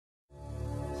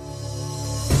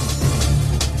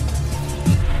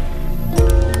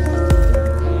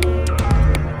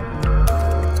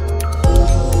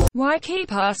Why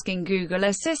keep asking Google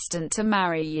Assistant to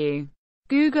marry you?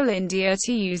 Google India.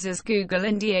 To users, Google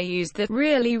India used that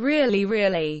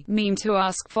really meme to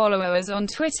ask followers on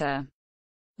Twitter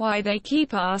why they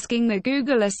keep asking the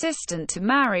Google Assistant to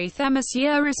marry them this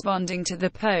year. Responding to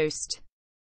the post,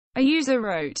 a user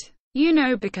wrote, "You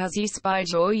know, because you spied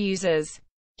your users."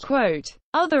 Quote.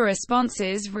 Other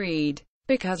responses read,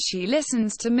 "Because she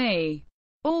listens to me.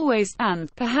 Always,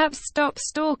 and perhaps stop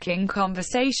stalking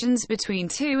conversations between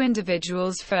two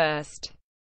individuals first."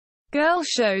 Girl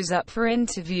shows up for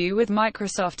interview with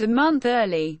Microsoft a month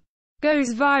early.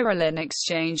 Goes viral in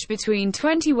exchange between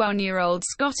 21-year-old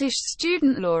Scottish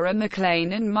student Laura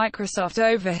Maclean and Microsoft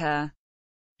over her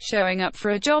showing up for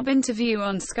a job interview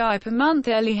on Skype a month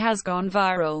early has gone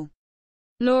viral.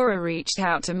 Laura reached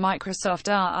out to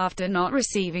Microsoft after not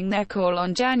receiving their call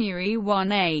on January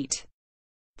 18,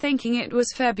 thinking it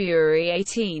was February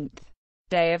 18th,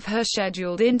 day of her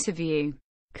scheduled interview.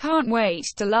 "Can't wait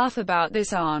to laugh about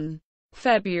this on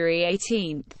February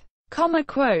 18th."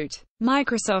 Quote.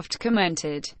 Microsoft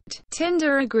commented,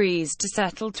 Tinder agrees to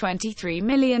settle $23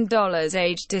 million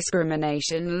age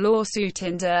discrimination lawsuit.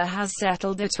 Tinder has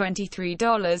settled a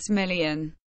 $23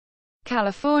 million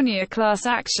California class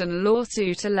action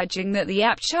lawsuit alleging that the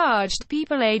app charged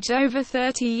people aged over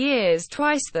 30 years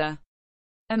twice the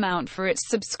amount for its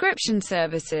subscription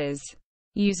services.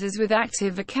 Users with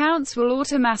active accounts will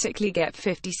automatically get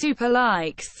 50 super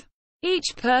likes.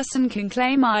 Each person can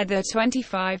claim either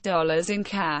 $25 in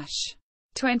cash,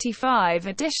 25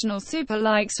 additional super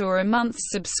likes, or a month's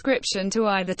subscription to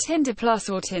either Tinder Plus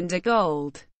or Tinder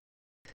Gold.